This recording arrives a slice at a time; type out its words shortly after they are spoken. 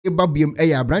babiem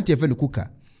eya abrante efe no KOKA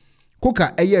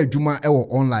KOKA eya adwuma ewo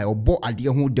online obo ade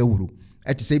ho dawuro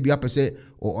ete say bia pese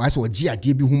o ase o gi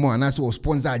ade bi humo ana se o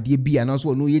sponsor ade bi ana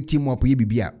so no ye team up ye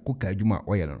bibia KOKA adwuma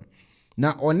oye no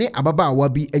na one ababa awa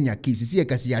bi enya case si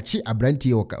ekase ya chi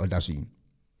abrante odaso yi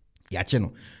ya chi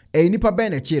no nipa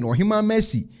ben na chi no Ohemaa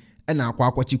Mercy na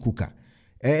akwachi KOKA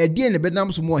die ne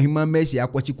bedam so mo Ohemaa Mercy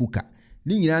akwachi KOKA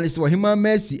ni nyina ne se Ohemaa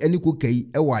Mercy ani KOKA yi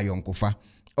ewo ayonkofa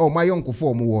o ma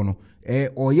yonkofo o mo wo no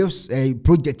oye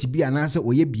project bi anase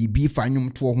oye bibi fa nwom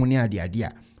to ho ne ade ade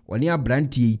a oni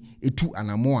abrante etu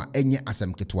anamo a enye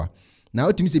asem ketwa na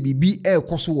otimi se bibi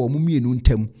ekoso wo mumienu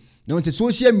ntam na won se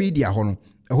social media ho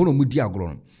no mudi agro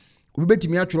no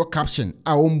obetimi atworo caption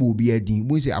a ombo bi adin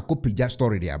bu se akopagya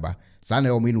story de aba sa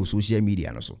na o me no social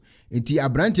media no so enti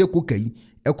abrante KOKA yi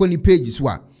ekoni page so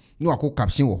a no akọ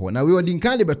caption wo ho na we odin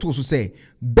kan le beto so say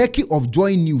Becky of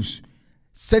Joy News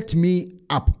set me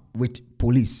up with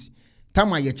police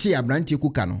tama ye chi abrante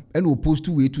KOKA no and we post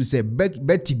we to say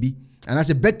Betty bi and I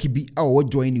say Becky bi our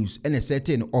Joy News and a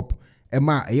setting up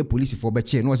ema aye police for be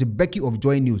che no say Becky of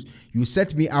Joy News you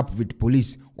set me up with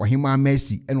police Ohemaa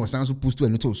Mercy and was also post to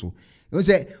and so you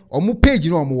say omo page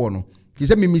no omo wo no he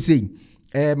say me say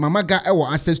mama ga e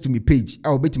wa access to me page I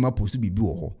will bet my post to be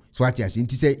wo ho so ati ase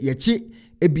nti say ye chi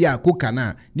ebia KOKA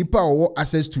na nipa wo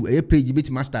access to a page bet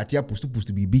ma start ya post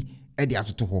to be e de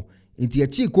atoto ho nti ye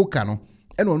chi KOKA no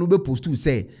e no be post to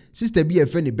say sister bi e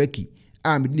fe ne Becky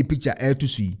me the picture air to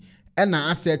see and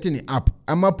na assetting up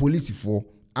ama police for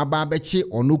aba beche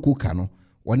ono KOKA no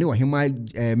one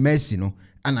Ohemaa Mercy no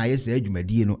ana yesa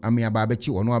adwumadie no ame aba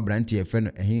beche ono abrante e fe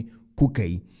no KOKA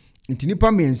yi nti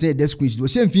nipa men say the screen do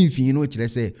se mfimfin no kire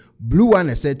say blue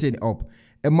one setting up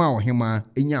ema Ohemaa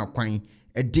enya kwan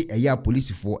e de eya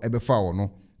police for e be fa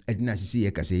ono e de na sisi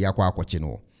ye kase ya kwa akwache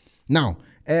no now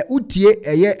utie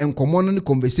eye enkomo no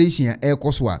conversation e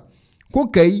koso a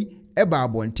KOKA yi e ba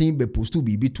abonten be postu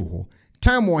bibi to ho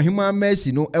time Ohemaa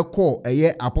Mercy no ekọ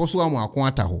eye apostle amu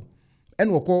akwata ho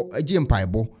ene woko agi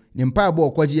mpaebo ne mpaebo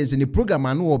okwaji yense ne program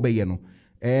anu obeye no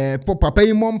papa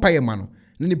yi mo mpae ma no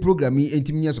ne program yi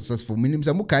entimnya successful minim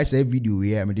sa mukai say video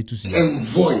here me de to see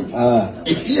void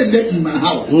if you let in my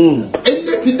house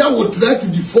anything that would try to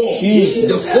deform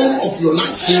the form of your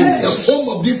life the form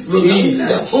of this program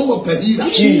the form of Pahira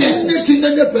anything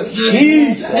that the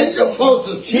personality any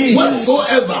forces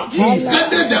whatsoever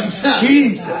gather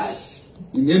themselves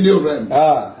in any realm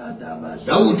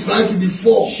that will try to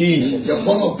deform the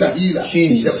form of Pahira,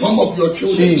 the form of your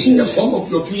children, the form of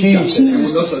your future, you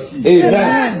will not succeed.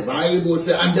 Amen. The Bible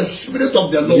says, and the Spirit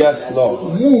of the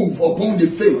Lord, move upon the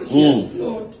face.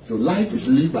 So life is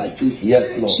lived by faith.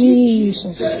 Yes, Lord.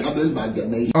 Jesus. Established by the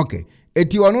nation. Okay.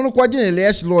 Eti wano no kwaje ne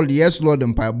yes Lord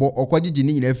mpaibo okwaje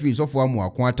jini nyina free so fo amu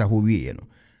akwata ho wie no.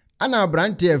 Ana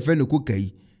abrante efe no KOKA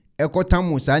yi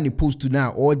ekotam sa ni post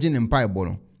na oje ne mpaibo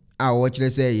no. A watch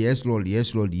say yes Lord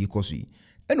yi koso yi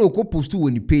ena okọ post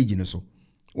woni page no so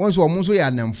won so omo so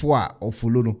ya namfo a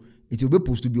ofolo no iti obe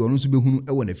post bi ono so behunu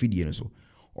e wona fidie no so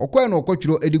okọ na okọ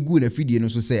twiro edigu na fidie no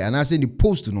so say ana say ni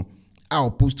post no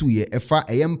a post ye efa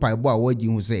empaibo a waji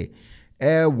hu say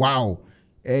wow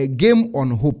game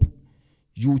on hope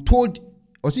you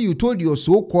told your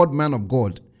so-called man of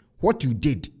God what you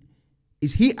did.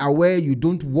 Is he aware you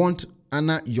don't want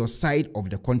honor your side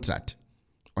of the contract?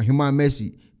 Ohemaa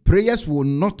Mercy, prayers will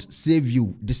not save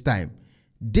you this time.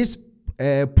 This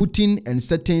putting and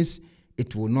settings,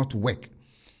 it will not work.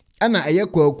 Ana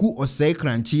ayekwaku osai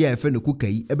kranchi ya efe no KOKA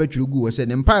yi ebetwurugu wo se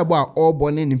ne mpaebo a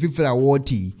obone ne fifira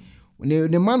woti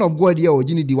ne man of God ya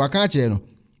ogini di waka kire no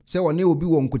se woni obi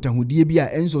wo nkotahudie bi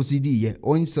a enso cd ye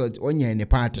onye ne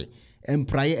party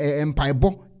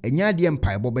mpaebo enya de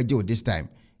mpaebo beje o this time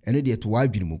ene de to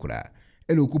wadwini mukura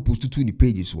ene oku post tu ni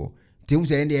pages so tem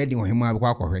se ene de Ohemaa kwa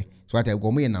akohwe so ata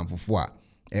gomo ye namfofo a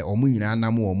omo nyina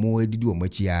nam omo edidi omo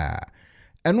chi a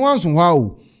eno anso ha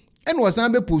o ene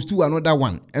wasan be post to another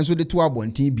one enso de to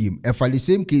abontin biem e fa the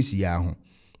same case ya ho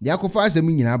ya kofa asem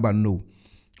nyina aba no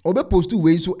obe post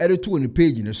we so ereto on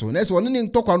page ne so na se woni ne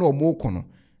ntokwa no omo kono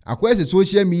akwese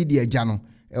social media ja no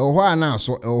ho ana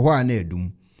so ho ana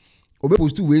edum obe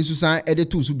post we so san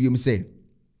edeto so biem say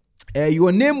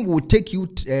your name will take you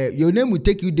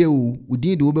there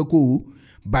within the obeko,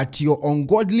 but your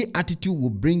ungodly attitude will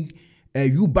bring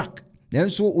you back. Then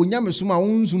so onyame suma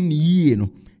unzum ni yie no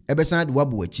ebesan de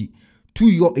wabo achi to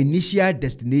your initial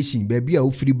destination baby a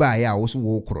ofiri ba ya wo so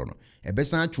wo kro no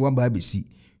ebesan atwa ba besi.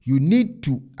 You need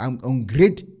to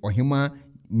upgrade Ohemaa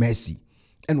Mercy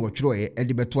and wotwro e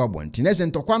de beto abonti na se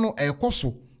ntokwa no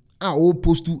ekoso a o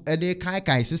postu e de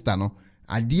kai sister no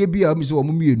ade bia mi so wo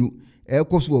mienu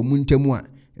ekoso wo muntemu a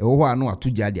wo ho ano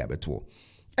atoja de abeto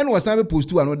and was never post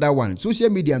to another one social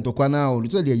media and tokwa na o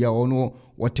so de ya ono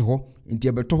wote ho nti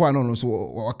e beto ho no so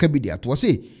wakabidia to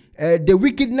say the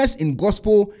wickedness in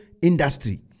gospel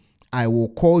industry. I will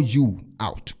call you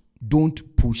out.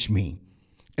 Don't push me.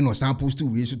 And was supposed to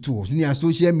we to near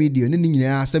social media ni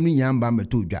nyina asem ni nyamba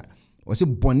metodwa. Was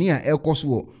bonia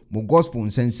ekoso mo gospel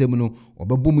nsensem no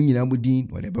obebo mu nyina mudin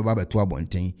o de beba beto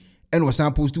abonten. And was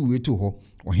supposed to we to ho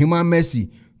Ohemaa mercy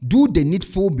do the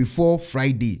needful before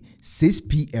Friday 6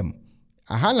 p.m.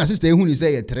 Aha na sister ehunu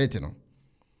say ye threat no.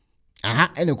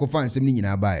 Aha ene ko fa nsem ni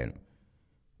nyina baaye no.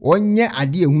 Onye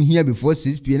ade ehu hia before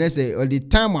 6 p.m. say all the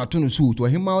time ato no so to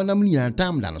Ohemaa onam nyina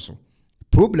time da no so.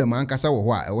 Problem ankasa wo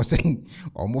ho a was saying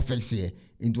omo fix here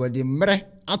into the mere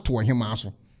ato Ohemaa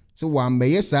so. So one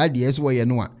be saa de so ye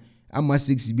no a ama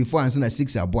 6 before answer na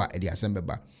 6 aboa e de asem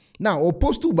ba. Now o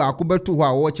post to ba ko beto ho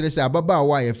a wo kire say ababa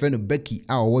wa ye fe no Becky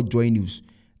a wo join news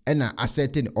ena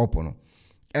asserting up no.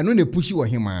 Eno ne pushi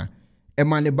Ohemaa e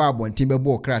ma ne ba abonten be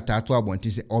bo krata to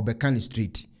abonten say obeka ne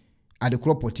street. At the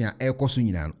crop potia air cosu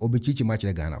nyina obechichi match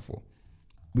the Ghana for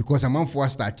because a man for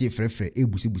start frefre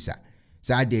ebusibusa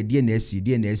sa de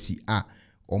DNSC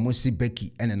almost see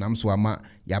Becky and an so ama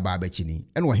ya ba bechini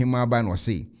and Ohemaa ba no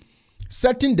say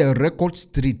setting the record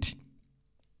straight.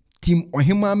 Team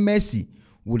Ohemaa Mercy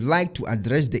would like to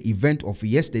address the event of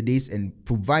yesterday's and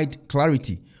provide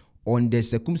clarity on the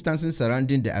circumstances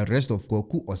surrounding the arrest of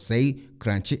Koku Osei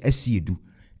Kranche Esiedu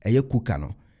eye KOKA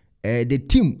no. The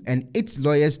team and its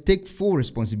lawyers take full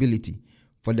responsibility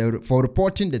for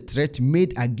reporting the threat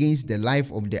made against the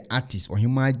life of the artist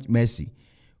Ohemaa Mercy,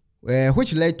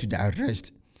 which led to the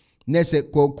arrest. Nese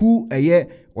Koku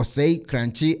Osei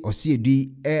Kranche Osiedu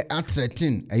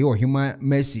threaten Ohemaa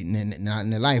Mercy na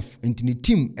life into the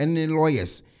team and the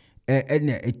lawyers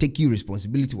take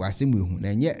responsibility wa same we hu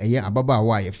na nye ababa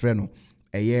wa ye frɛ no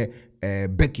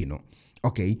Becky no.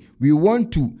 Okay, we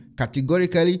want to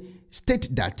categorically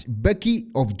state that Becky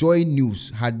of Joy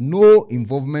News had no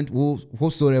involvement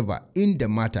whatsoever in the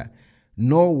matter,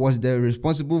 nor was they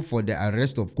responsible for the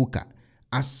arrest of KOKA,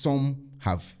 as some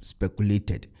have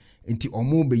speculated. Inti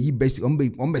omo be yi basic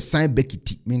ombe sign Becky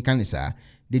ti minkanisa.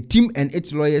 The team and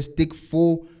its lawyers take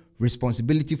full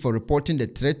responsibility for reporting the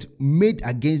threat made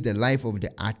against the life of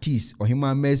the artist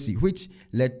Ohemaa Mercy, which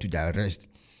led to the arrest.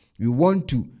 We want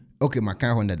to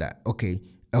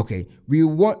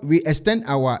we extend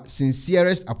our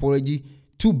sincerest apology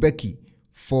to Becky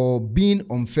for being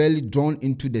unfairly drawn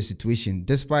into the situation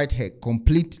despite her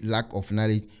complete lack of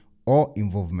knowledge or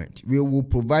involvement. We will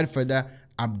provide further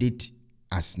update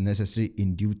as necessary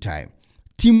in due time.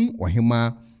 Team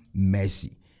Ohemaa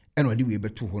Mercy. And what do we able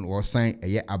to or sign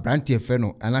a abrante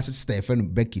feno and as Stephen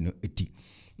Becky no eti.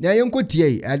 Na yonko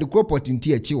tie at the corporate in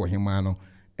tie chi Ohemaa no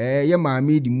ye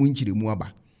maami di munchiri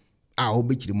muaba.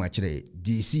 Obechiri machere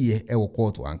DC e wo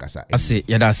court ankasa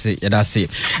yada se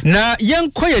na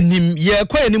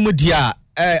yenkwayanim dia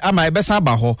ama ebesa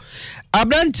ba ho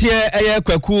abrantie eye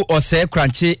Kwaku Osei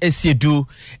Kranche Esiedu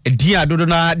dia dodo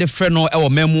na de frɛ no e wo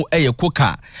memu eye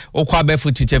KOKA okwa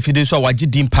befo teacher fidi so wagye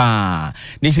dimpa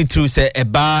ne titru se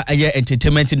eba eye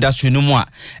entertainment industry no mu a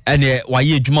ene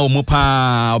waye adwuma wo mu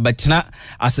pa obetena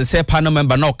asese panel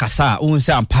member na okasa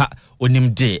unse ampa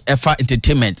onimde efa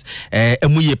entertainment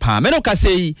emuye pa me no ka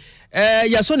sei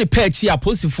yaso ne patch ya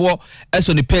posifo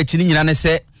eso ne patch ni nyina ne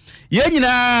se ye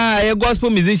nyina ye gospel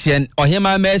musician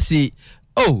Ohemaa Mercy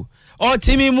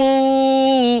otimi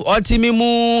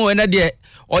mu ena de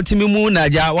otimi mu na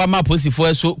ja wa ma posifo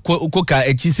eso KOKA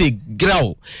echi se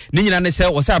graw ni nyina ne se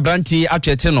wo se abranti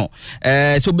atwete no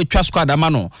so betwa squad ama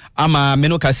no ama me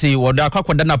no ka sei wodo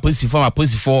akwakoda na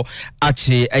posifo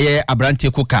ache eye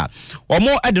abranti KOKA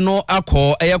omo ade no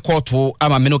akọ eye koto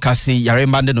ama me no ka sei yare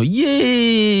mbande no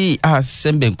ye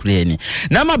asembe nkureni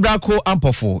na ma brako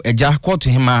ampofo eja koto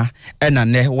hima ena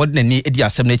ne wodne ni edi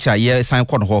asem na cha ye san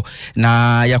kono ho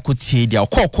na yakoti dia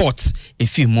court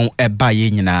efi mu eba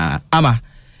ye nyina ama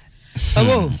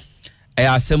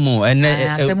asemu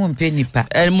asemu mpenipa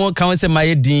mo kan se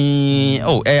maye din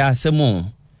asemu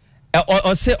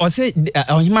ose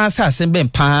Ohemaa sa asem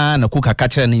pa na KOKA ka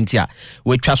kire ne ntia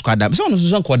we twa squad am so no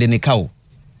so ko de ne ka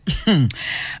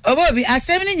Obobi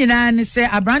asem ni nyina ne se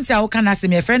abrante a wo kana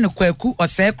asem ye frɛ no Kwaku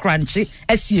Osei Kranche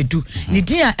Esiedu ni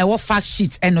din a ɛwɔ fact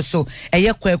sheet ɛno so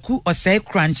ɛyɛ Kwaku Osei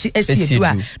Kranche Esiedu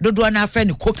a dodo na frɛ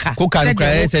no KOKA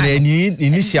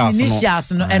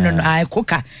initials no ɛno no ai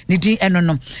KOKA ni din ɛno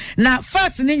no na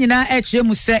fact ni nyina ɛkyerɛ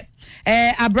mu sɛ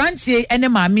abrantie ene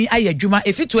maami ayadwuma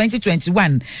efi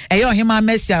 2021 Ohemaa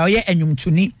Mercy oye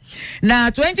enyumtuni na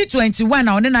 2021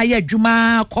 na one na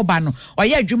ayadwuma koba no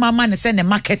oye adwuma ma ne se ne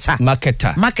marketer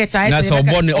na so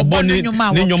oboni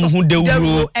ne nyom hu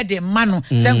dewuro e de ma no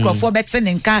se nkrofo bete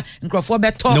ne nka nkrofo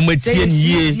beto se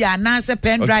dia na se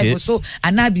pen drive so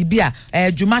ana bibia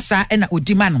adwuma sa na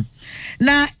odima no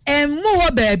na mu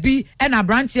ho baabi na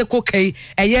abrantie KOKA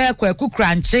eye kwaku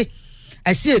kranche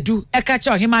asiedu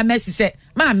ekacha Ohemaa Mercy se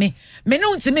maami me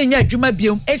no ntimi nya adwuma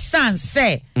biom esan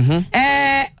se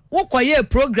wokoye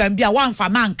program bi a wanfa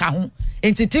manka ho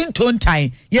entitin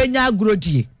tontan yenya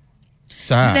agrodie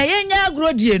na yenya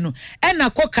agrodie no na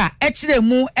KOKA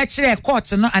ekire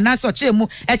court no anaso kire mu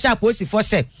echa posifo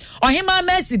se Ohemaa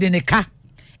Mercy de ne ka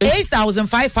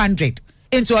 8,500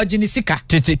 into Ojinisika.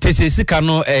 Sika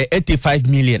no 85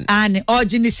 million. And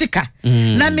Ojinisika.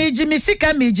 Na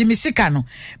Mijimisika no.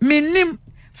 Minim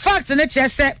fact ne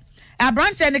chese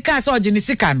abrante ne ka so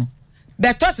Ojinisika no.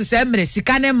 Beto se emre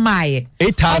sika ne maye.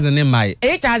 8,000 ne maye.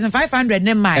 8,500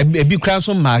 ne maye. Ebi kran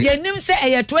so maye. Yenim se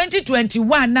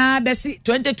 2021 na besi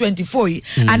 2024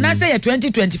 anase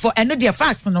 2024 eno the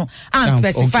facts no and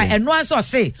specify eno aso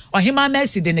say Ohemaa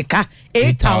Mercy de ne ka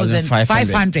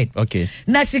 8,500. Okay.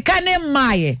 Na sika ne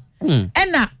maye.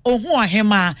 Ena ohu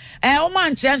Ohemaa o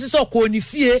man chance so ko ni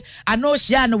fie ana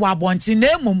ohia ne wabonti na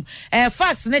emum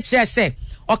facts ne kire se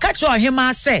okacho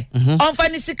Ohemaa se onfa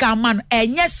ni sika man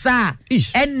enye sa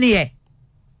enne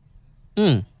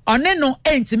one no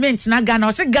entiment na Ghana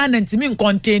o se Ghana entiment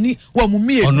contain wo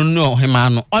mumie ono no Ohemaa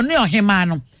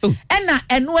no ena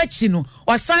eno achi no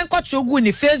o san kwacho gu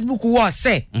ni Facebook wo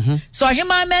se so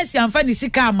Ohemaa Mercy amfa ni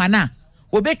sika amana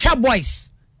obetwa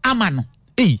boys amano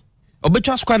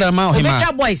obetwa squad ama Ohemaa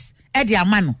obetwa boys e de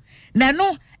amano na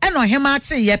no ena Ohemaa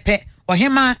te yepe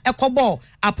Ohemaa ekobo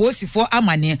aposifo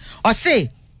amane o say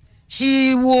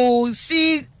she will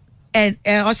see and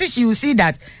she will see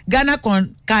that Ghana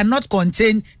cannot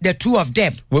contain the two of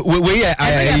them.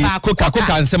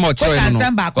 KOKA and some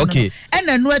okay. And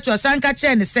then no to sanka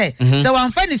chen say so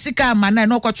one funny sika mana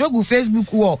no kwachogu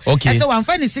Facebook wall. Okay. So one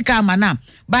funny sika mana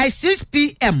by 6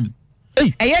 p.m.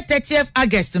 Hey, 30th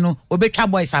August no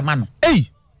obetwa boys amano. Hey.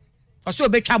 Also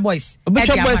obetwa boys.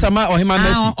 Obetwa boys ama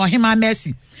Ohemaa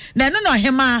Mercy. Na no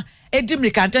Ohemaa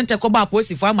edimri kantente ko ba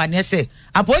aposifo amane se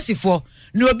aposifo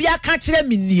na obi aka kire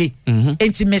minie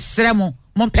enti mesrɛ mo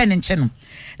mpene nche no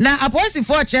na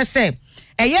aposifo kire se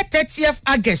 30th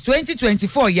August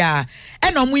 2024 ya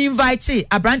ena mu invite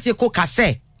abrantie KOKA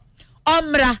se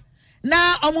omra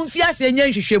na omumfiase nya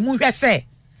nhwehwemu hwɛ se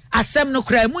asɛm no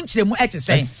kra mu nkyerɛ mu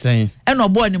etisen ena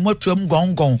obo ni motuam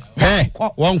gongon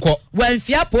wankɔ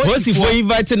wanfia aposifo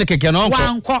invite ne keke no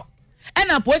wankɔ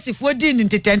ena aposifo di ni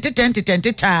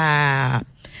tentente ta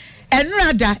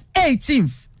enrada 18th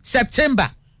September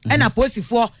ena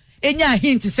aposifo enya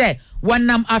hint say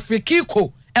wanam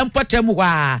Afrikiko empotem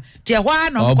wa te hwa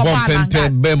na nkɔpa alanga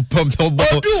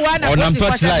odu wa na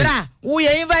aposifo sebra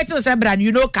we invite sebra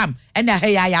you know come ena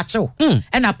he ya chew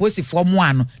ena aposifo mu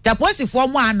ano te aposifo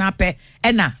mu anape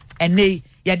ena ene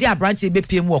ye de abrantie be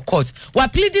piem wo court we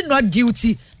pleading not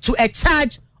guilty to a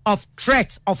charge of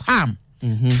threat of harm.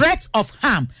 Threat of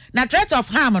harm. Na threat of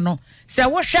harm no se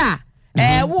wo hwa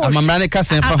wo amamrane ka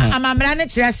sen fa ho amamrane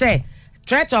kire se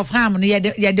threat of harm no ye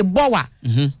de bowa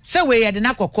se we ye de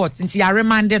na court nti ya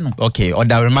remanded no okay or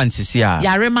da remand sisi a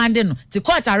ya remanded no ti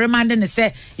court a remanded no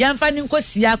se ya mfa ni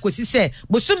nkosia kosi se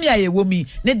bosumi a ye womi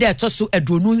ne de to so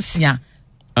aduonu nsia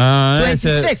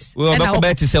 26 and I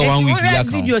bet to say 1 week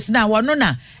videos na wono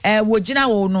na wo gina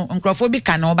wo no nkrofo bi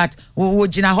ka no but wo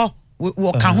gina ho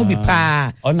wo ka ho bi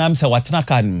pa onam se watena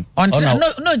kan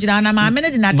no gina na ma me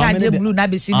ne na tade blue na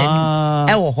be si na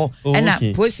e wo ho e na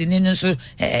posi ni nso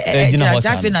gina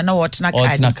tafe na na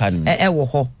watena kan e wo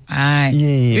ho ai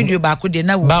video ba ko de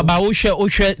na wo baba wo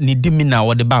hwe ni dimi na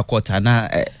wo de ba kota na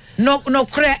no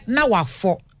kre na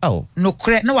wafo no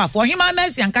kre na wafo Ohemaa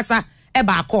Mercy ankasa e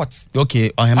ba court. Okay,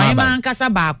 Ohemaa ankasa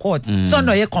ba court. So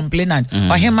no ye complainant.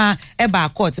 Ohemaa e ba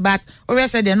court but we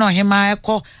said no Ohemaa e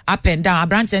ko up and down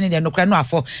abrante ni de no kra no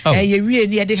afo ye wie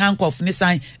ni ye de handcuff ni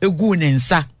san egu ne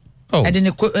nsa. E de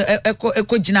ne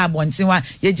ko gina abontin wa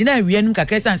ye gina wie num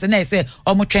kakra san se na say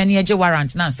omo twen ne ye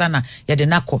warrant na nsa na ye de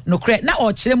nakọ no kra na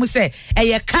o kire mu say e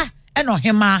ye ka e no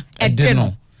Ohemaa e de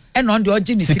no eno ndi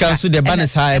ogini sika so de bane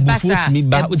sa ebufu timi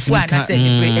ba utimi ka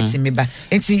etimi ba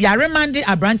enti ya remanded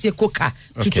abrantie KOKA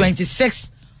to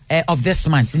 26 of this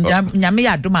month nyame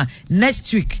ya doma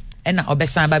next week ena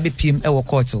obesan ba be pim e wo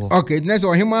court ho okay next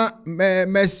Ohemaa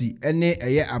Mercy ene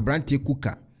eye abrantie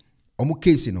KOKA omo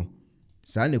case no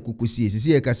sa na kukusi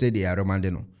sisi e ka se de ya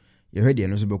remanded no ye hwe de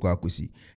no so be kwa akosi